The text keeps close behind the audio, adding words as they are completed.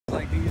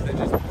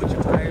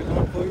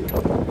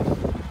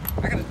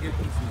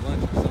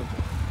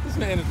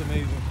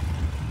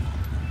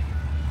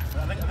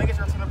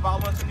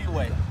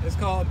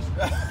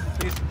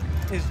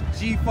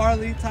G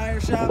Farley Tire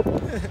Shop.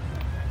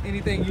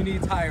 Anything you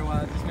need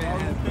tire-wise, this man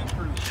has.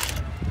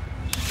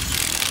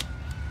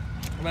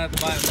 I'm gonna have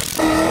to buy it.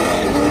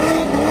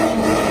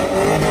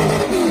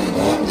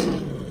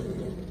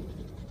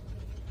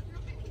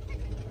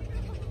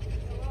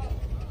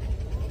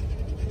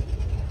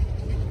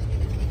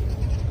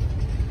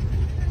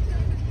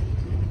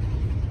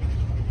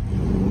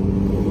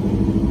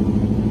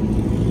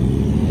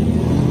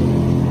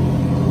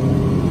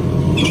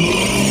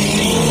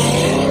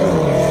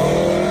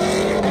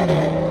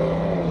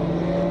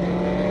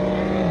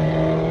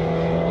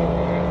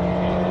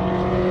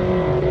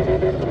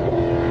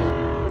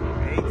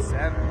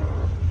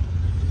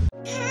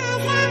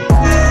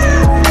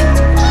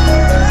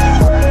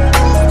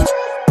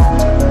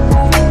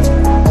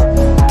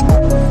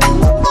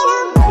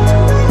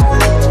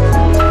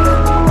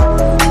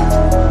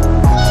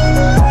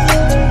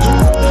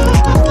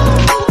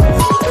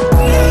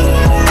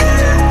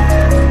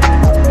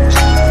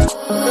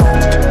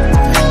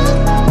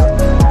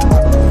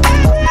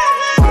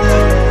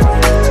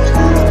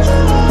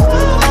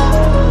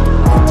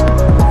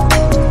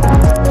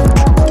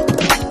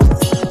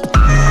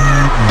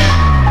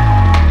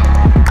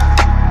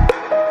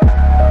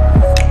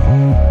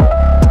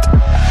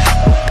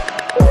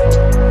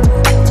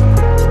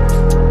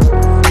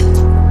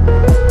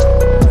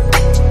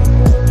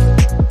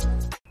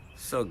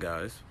 So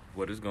guys,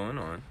 what is going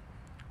on?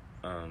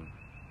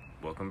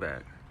 Welcome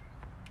back.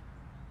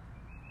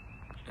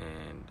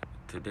 And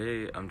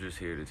today I'm just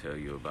here to tell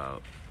you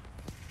about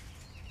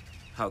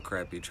how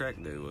crappy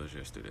track day was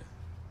yesterday.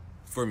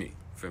 For me.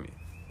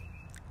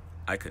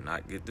 I could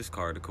not get this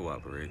car to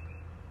cooperate.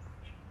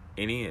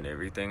 Any and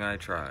everything I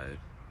tried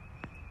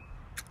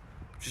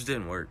just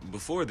didn't work.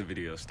 Before the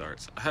video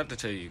starts, I have to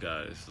tell you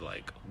guys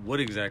like what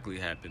exactly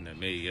happened that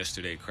made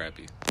yesterday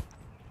crappy.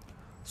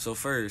 So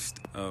first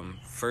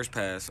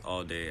pass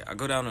all day, I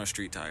go down on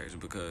street tires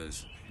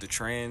because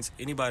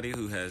anybody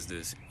who has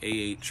this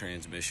A8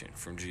 transmission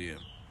from GM,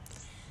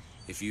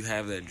 if you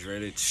have that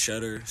dreaded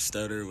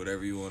stutter,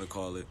 whatever you want to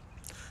call it,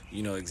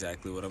 you know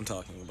exactly what I'm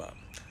talking about.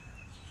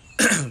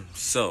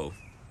 So,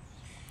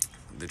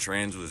 the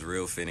trans was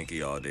real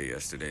finicky all day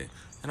yesterday,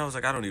 and I was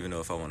like, I don't even know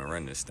if I want to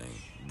run this thing,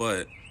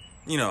 but,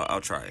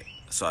 I'll try it.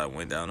 So I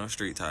went down on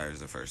street tires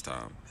the first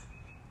time,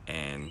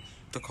 and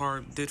the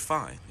car did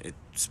fine. It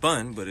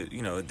spun, but it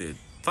did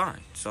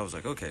fine. So I was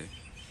like, okay,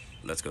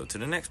 let's go to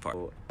the next part.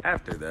 Well,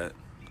 after that,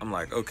 I'm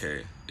like,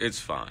 okay, it's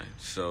fine.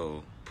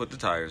 So put the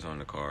tires on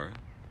the car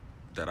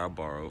that I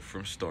borrowed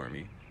from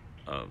Stormy.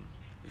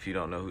 If you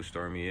don't know who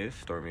Stormy is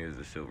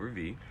the Silver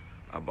V.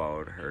 I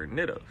borrowed her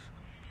Nittos.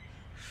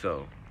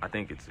 So I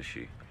think it's a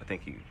she. I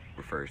think he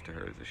refers to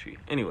her as a she.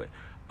 Anyway,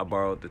 I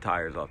borrowed the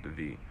tires off the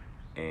V,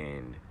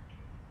 and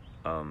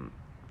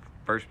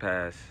first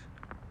pass,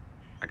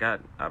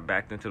 I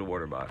backed into the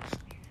water box,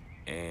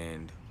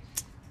 and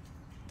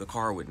the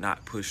car would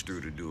not push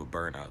through to do a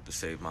burnout to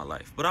save my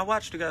life. But I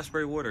watched the guy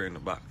spray water in the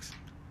box.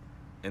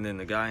 And then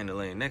the guy in the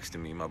lane next to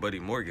me, my buddy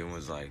Morgan,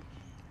 was like,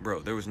 bro,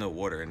 there was no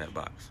water in that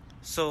box.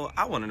 So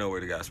I want to know where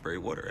the guy sprayed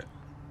water at,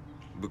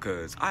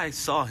 because I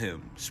saw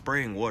him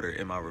spraying water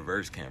in my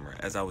reverse camera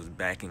as I was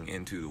backing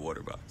into the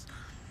water box.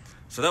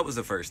 So that was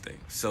the first thing.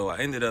 So I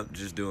ended up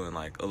just doing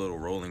like a little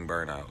rolling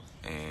burnout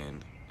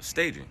and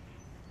staging.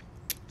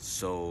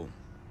 So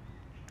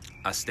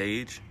I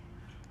stage,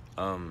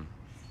 the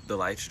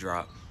lights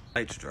drop,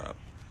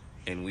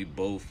 and we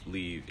both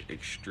leave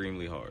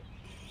extremely hard.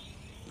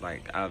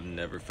 Like, I've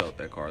never felt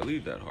that car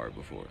leave that hard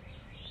before.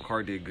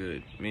 Car did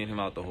good. Me and him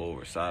out the hole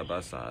were side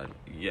by side.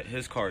 Yet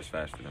his car is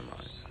faster than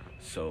mine.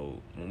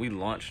 So when we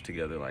launched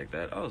together like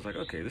that, I was like,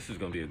 okay, this is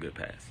gonna be a good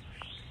pass.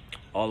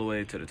 All the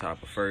way to the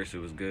top of first, it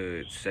was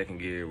good. Second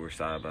gear, we're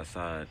side by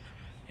side.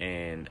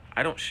 And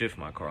I don't shift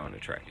my car on the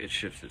track. It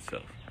shifts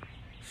itself.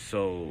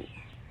 So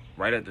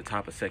right at the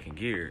top of second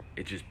gear,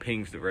 it just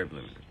pings the rev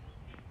limiter.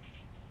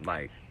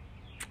 Like,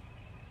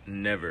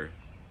 never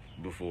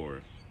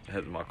before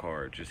has my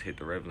car just hit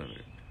the rev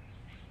limiter.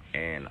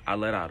 And I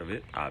let out of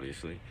it,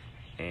 obviously,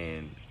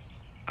 and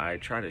I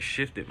try to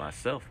shift it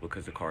myself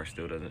because the car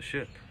still doesn't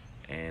shift.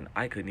 And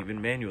I couldn't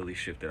even manually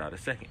shift it out of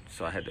second.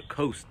 So I had to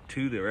coast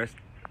to the rest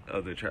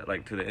of the track,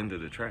 like to the end of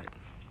the track.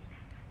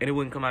 And it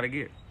wouldn't come out of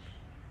gear.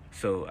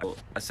 So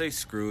I say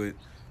screw it,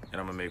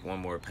 and I'm gonna make one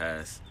more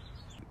pass.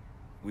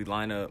 We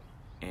line up,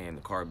 and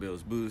the car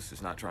builds boost.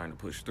 It's not trying to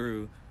push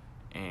through,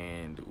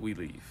 and we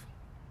leave.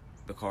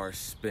 The car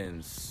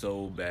spins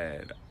so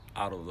bad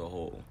out of the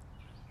hole.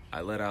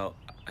 I let out,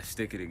 I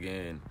stick it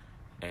again,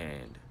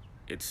 and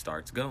it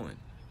starts going.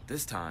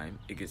 This time,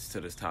 it gets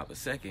to the top of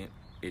second,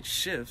 it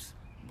shifts,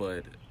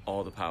 but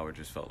all the power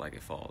just felt like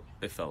it fell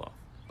off.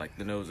 Like,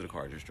 the nose of the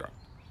car just dropped.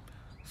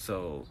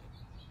 So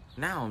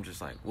now I'm just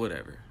like,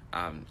 whatever,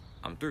 I'm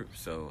through.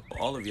 So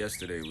all of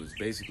yesterday was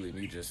basically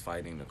me just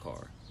fighting the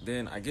car.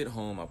 Then I get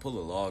home, I pull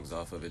the logs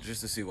off of it just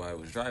to see why I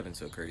was driving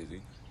so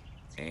crazy.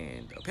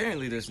 And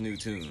apparently this new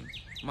tune,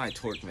 my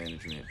torque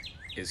management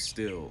is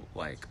still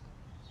like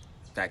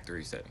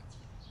factory setting.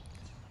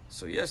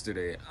 So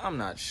yesterday, I'm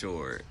not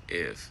sure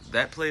if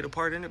that played a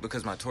part in it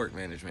because my torque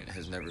management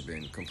has never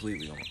been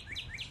completely on.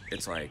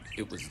 It's like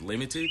it was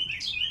limited,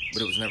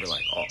 but it was never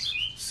like off.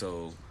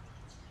 So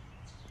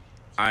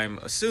I'm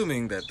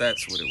assuming that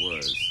that's what it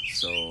was.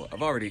 So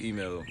I've already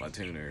emailed my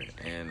tuner,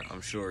 and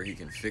I'm sure he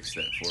can fix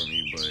that for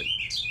me, but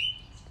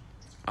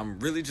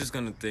I'm really just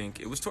gonna think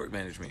it was torque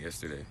management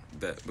yesterday.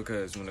 That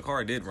because when the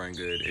car did run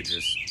good, it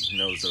just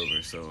nosed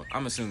over. So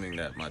I'm assuming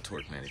that my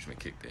torque management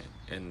kicked in.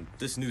 And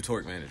this new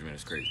torque management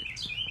is crazy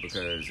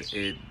because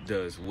it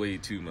does way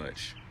too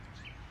much,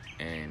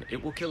 and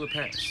it will kill a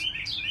pass.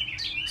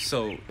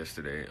 So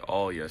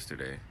all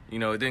yesterday, it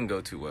didn't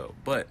go too well,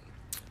 but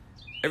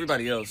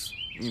everybody else,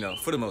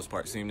 for the most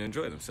part, seemed to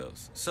enjoy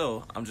themselves.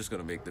 So I'm just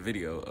gonna make the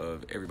video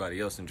of everybody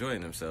else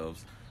enjoying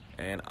themselves.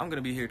 And I'm going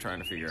to be here trying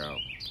to figure out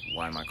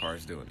why my car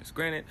is doing this.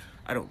 Granted,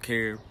 I don't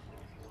care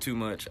too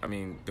much. I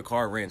mean, the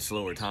car ran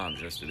slower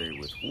times yesterday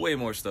with way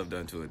more stuff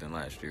done to it than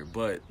last year.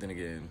 But then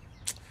again,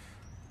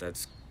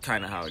 that's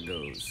kind of how it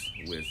goes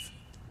with,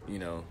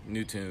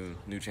 new tune,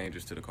 new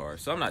changes to the car.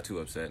 So I'm not too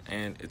upset.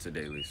 And it's a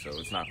daily, so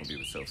it's not going to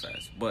be so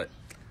fast. But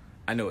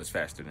I know it's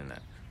faster than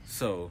that.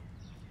 So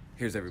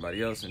here's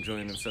everybody else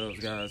enjoying themselves,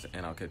 guys.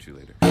 And I'll catch you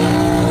later.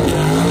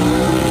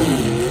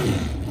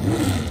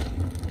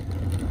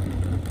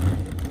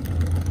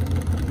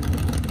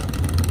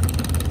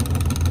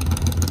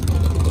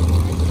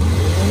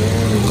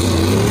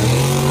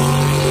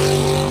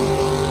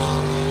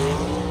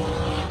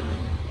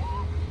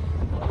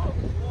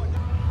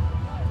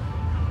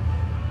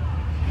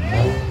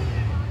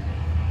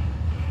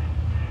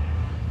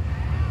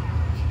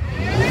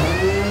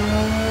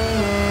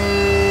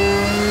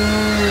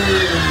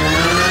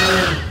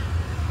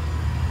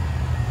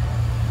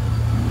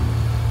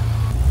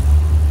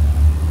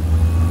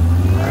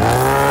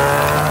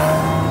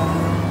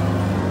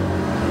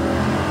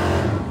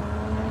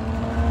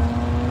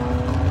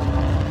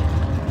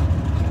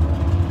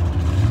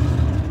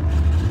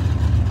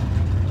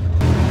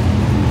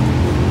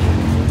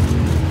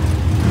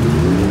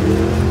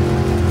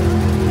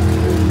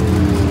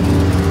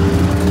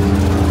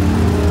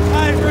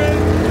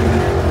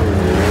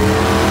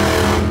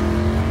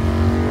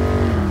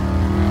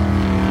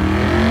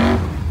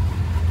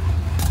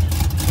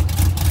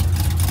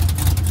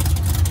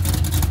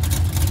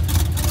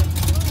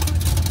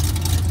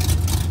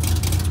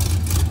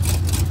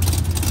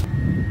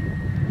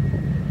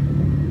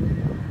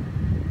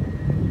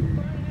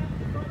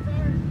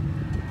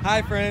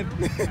 Hi, friend.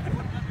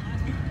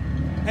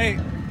 Hey,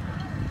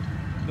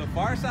 the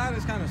far side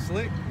is kind of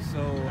slick, so...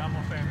 I'm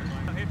a fan.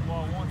 I hit the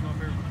wall once up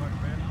here for fucking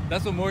bad.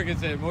 That's what Morgan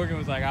said. Morgan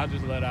was like, I'll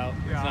just let out.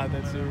 Yeah, it's not I'll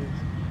that let serious.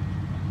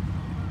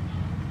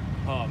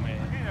 Oh, I man.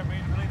 can't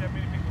believe that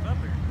many people up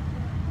here.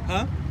 Huh? I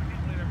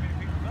can't believe that many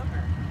people up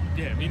here.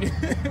 Yeah, me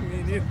neither. Me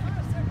neither.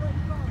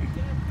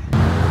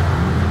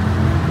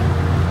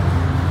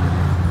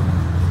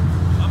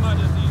 I might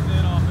just ease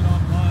in off and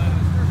offline.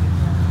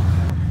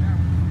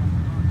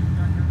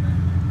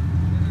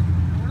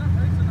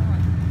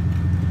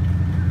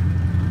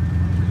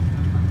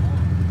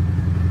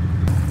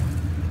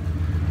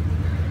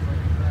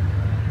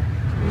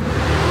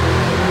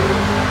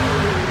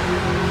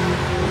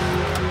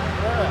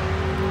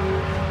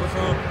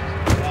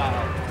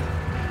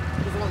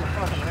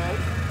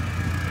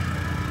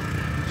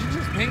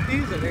 Paint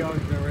these or they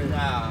always been red?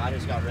 Nah, I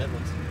just got red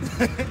ones.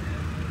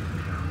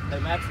 They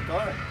match the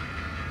car.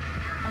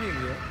 I mean,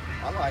 yeah.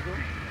 I like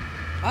them.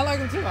 I like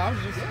them too.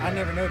 I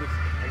never noticed.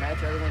 They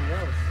match everything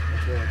else.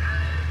 That's good.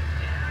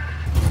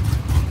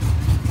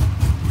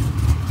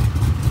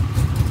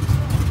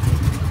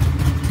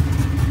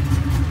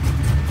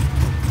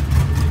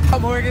 Hi,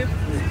 Morgan.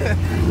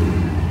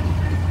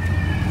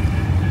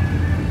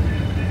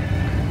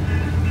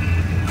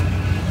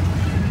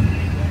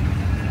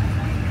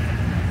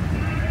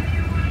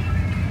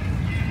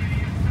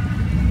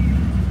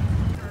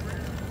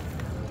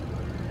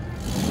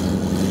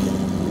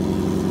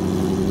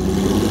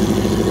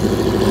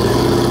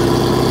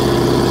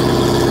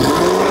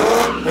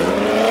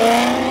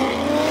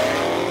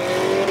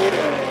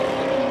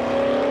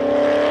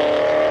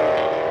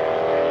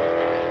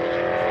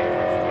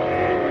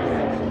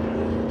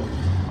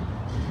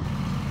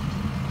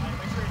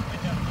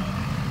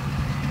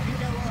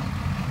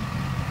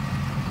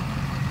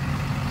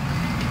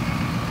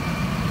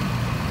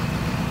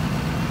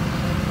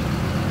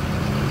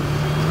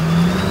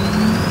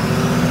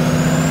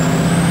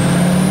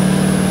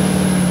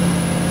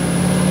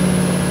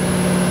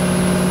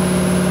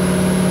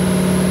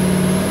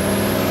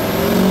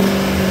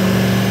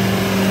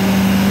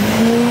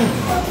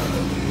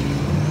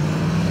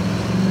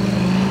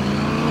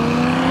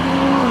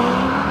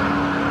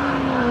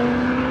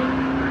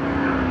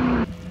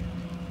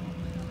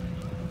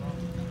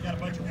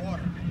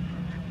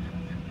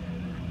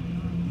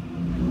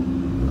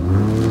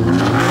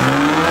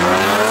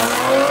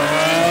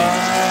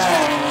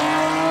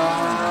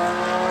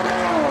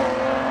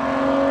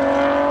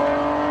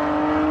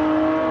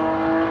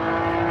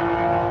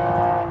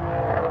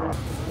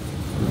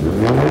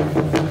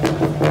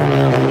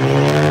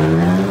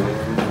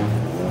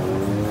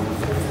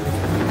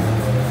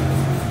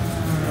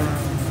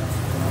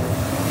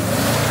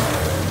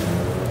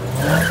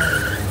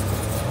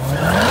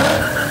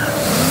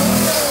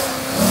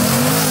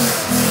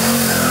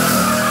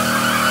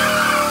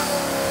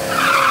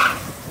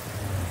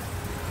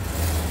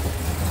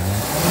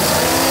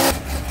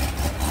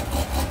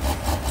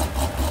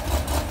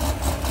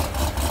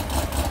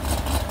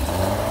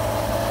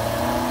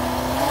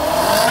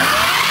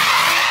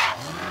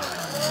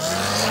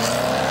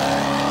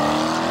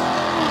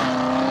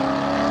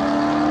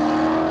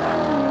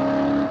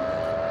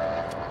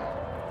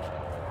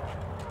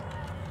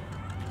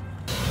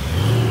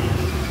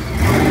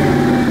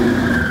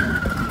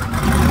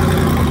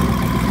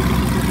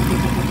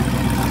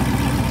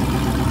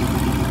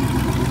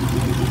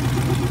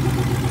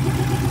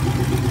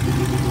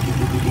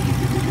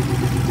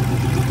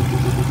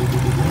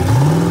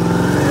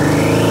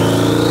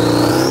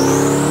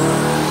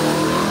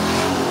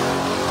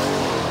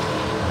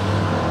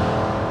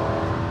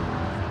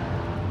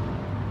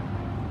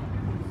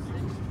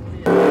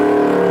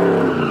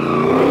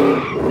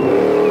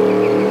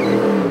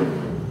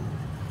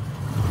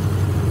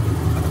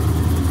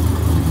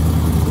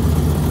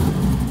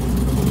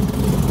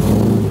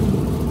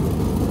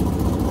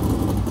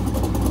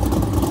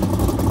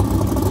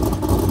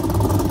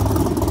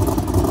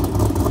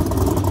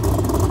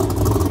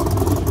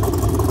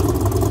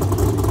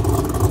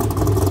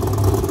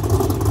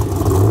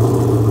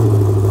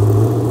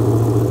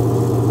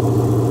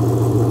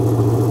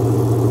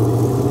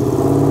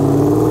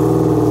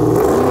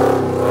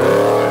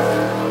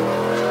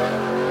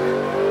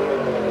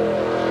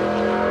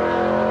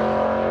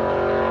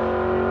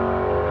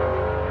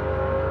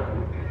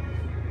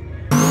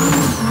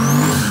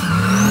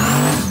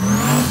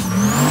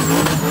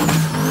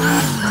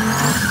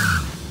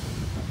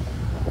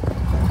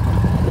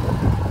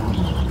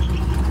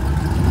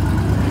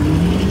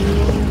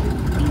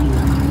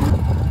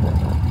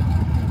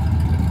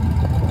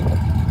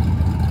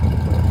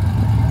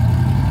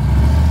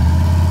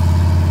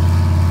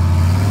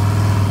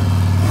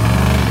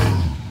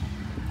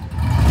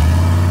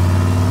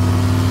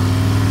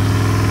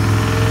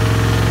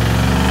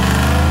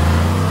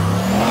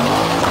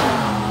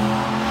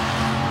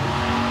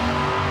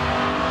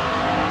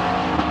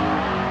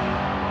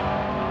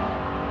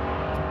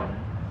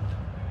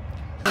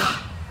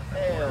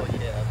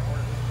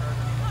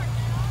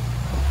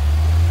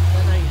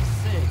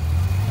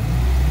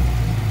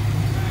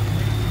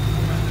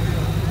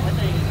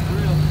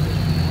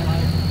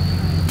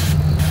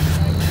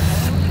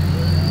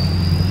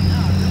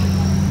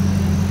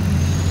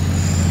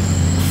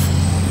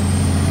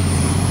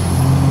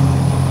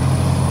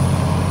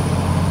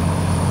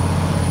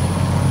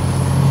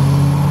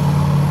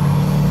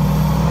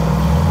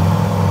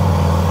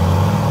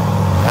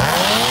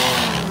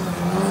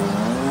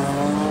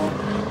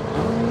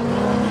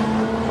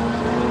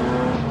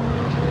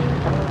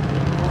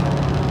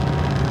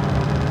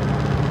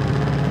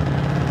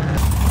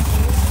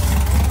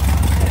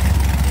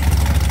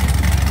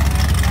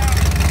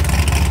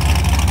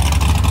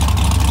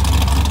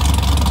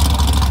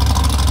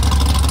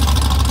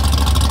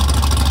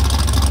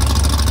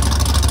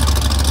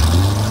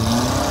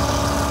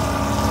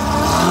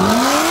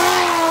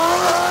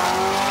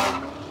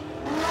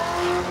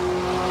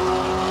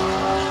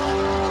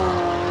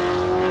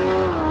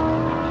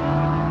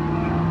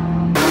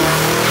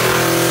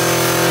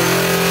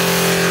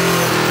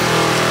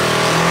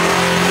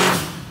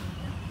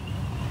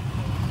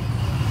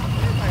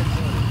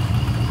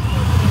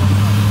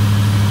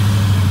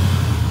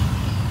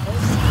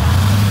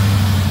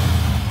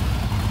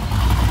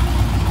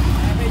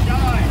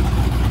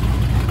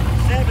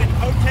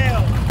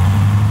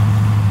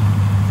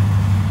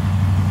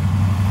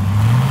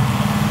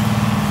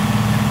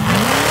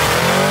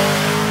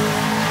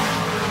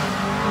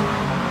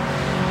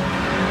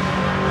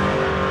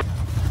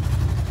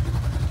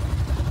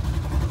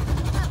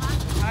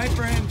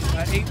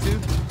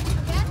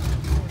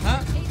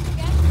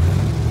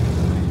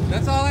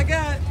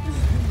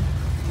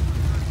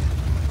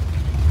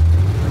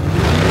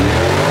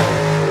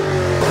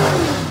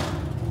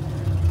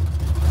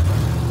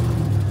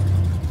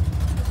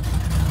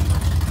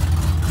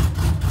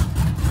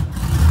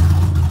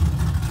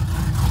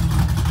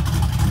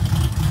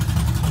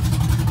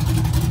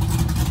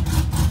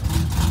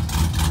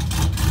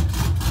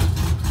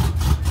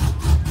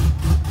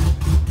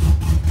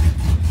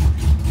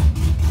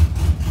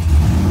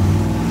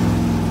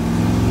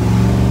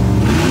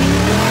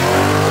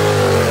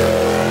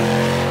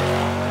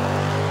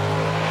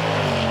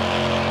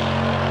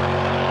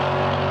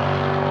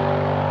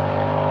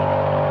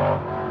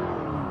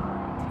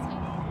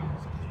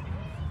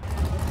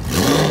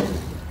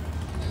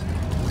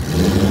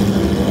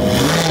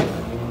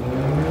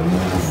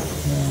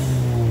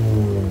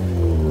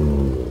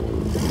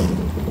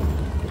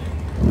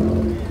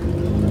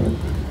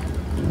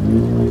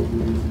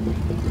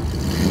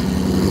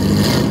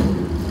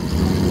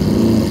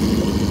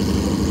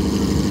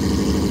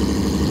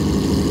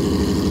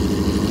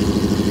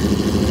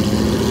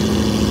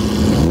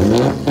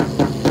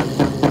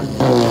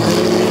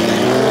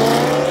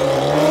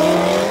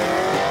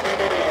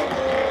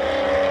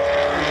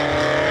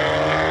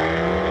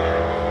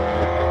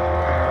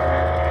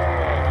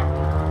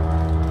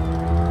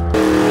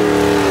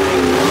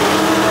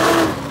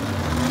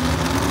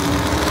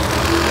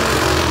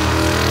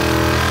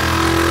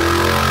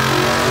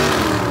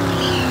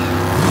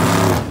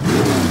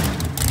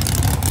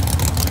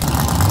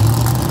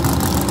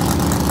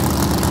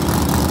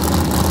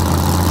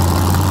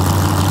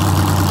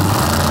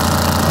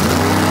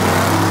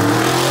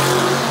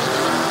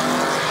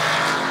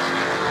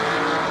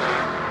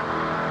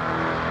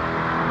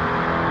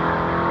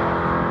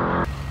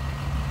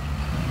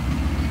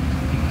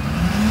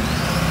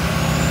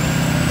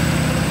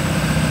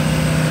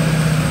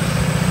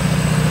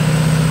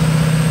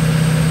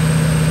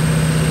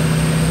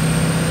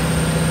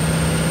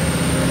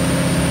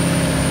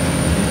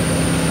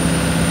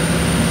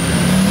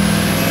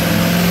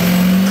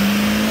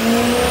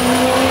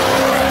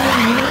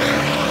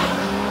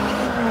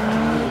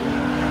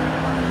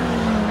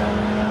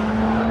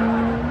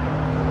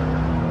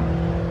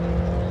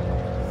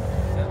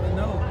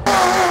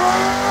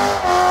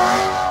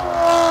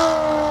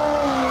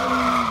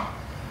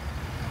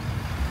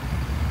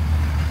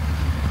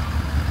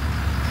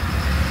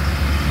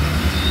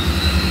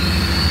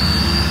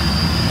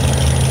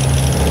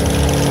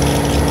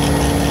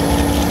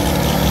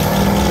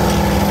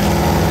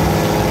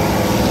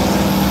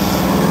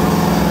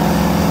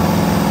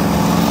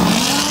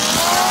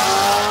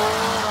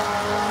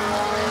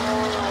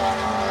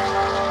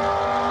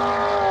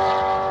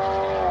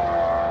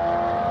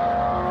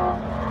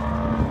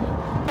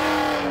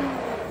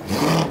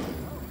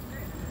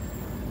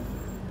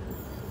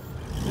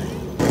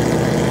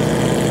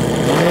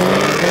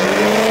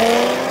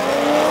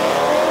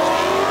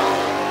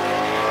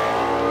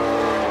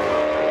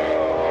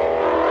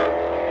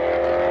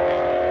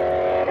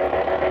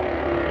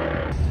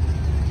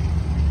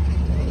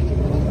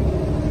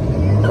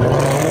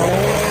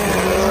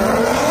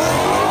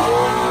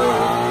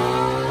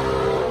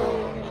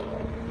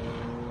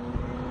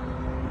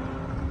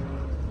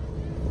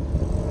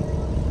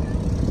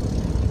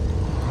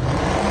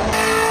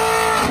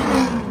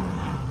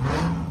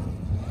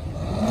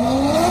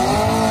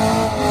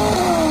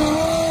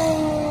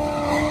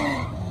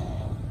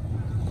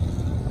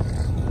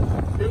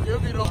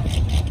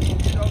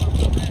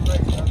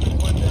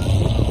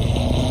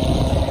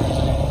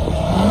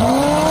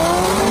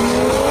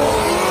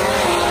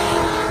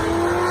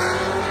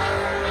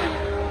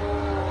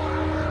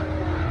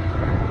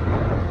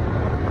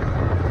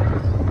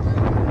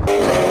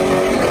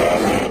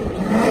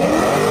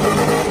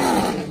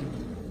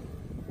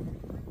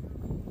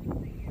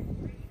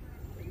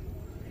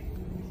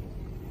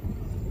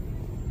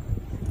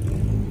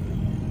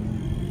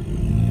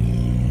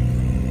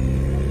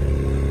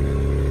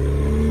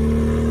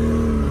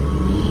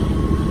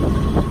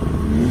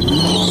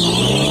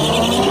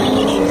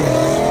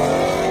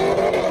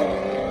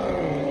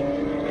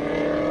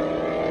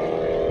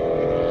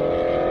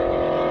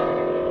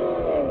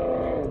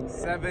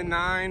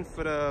 7.9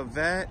 for the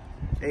vet,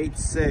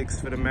 8.6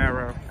 for the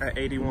Marrow at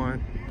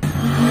 81.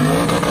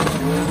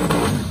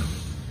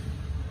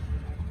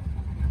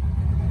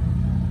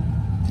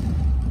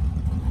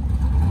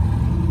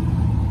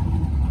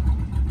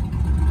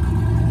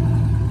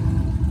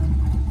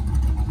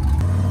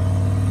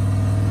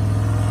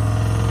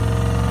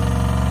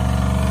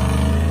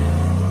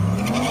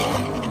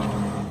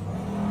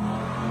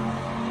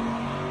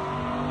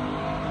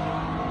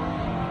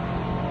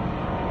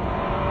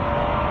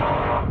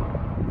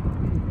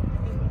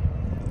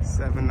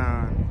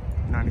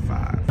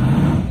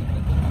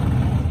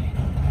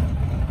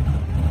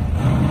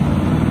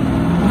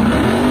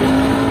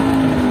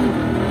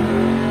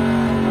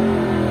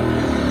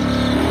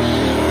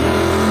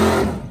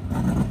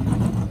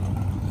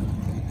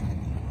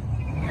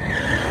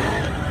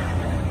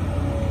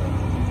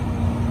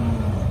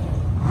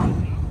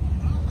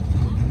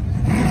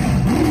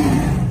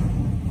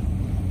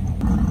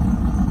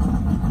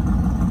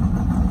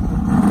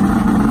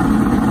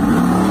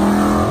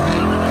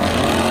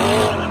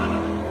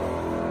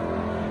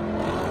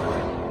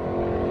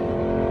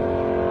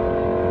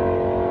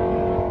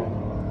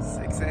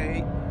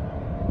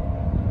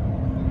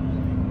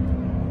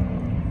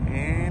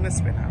 And a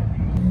spin out.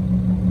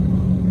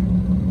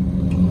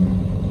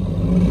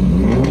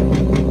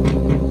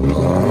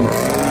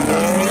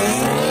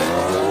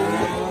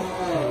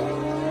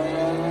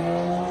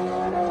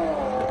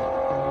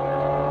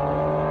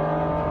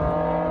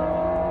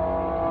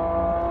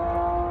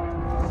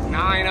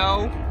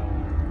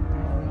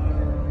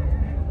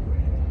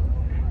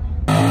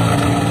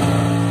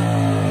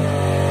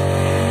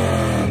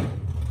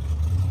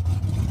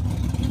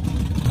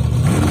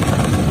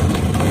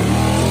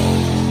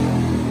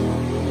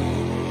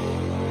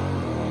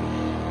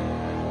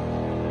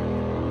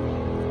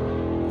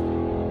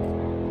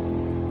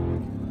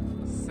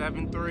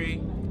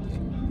 .3,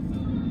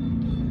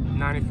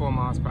 94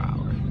 miles per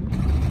hour.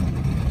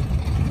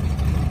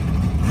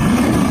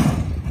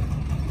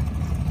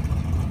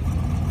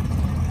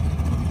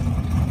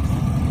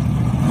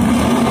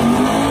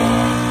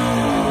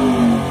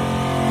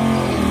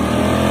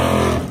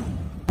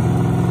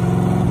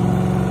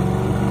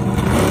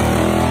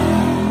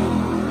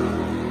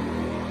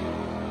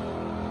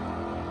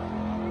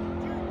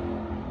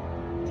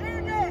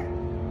 Junior!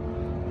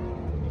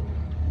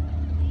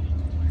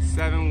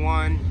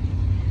 7.1,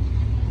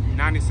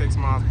 96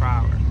 miles per hour.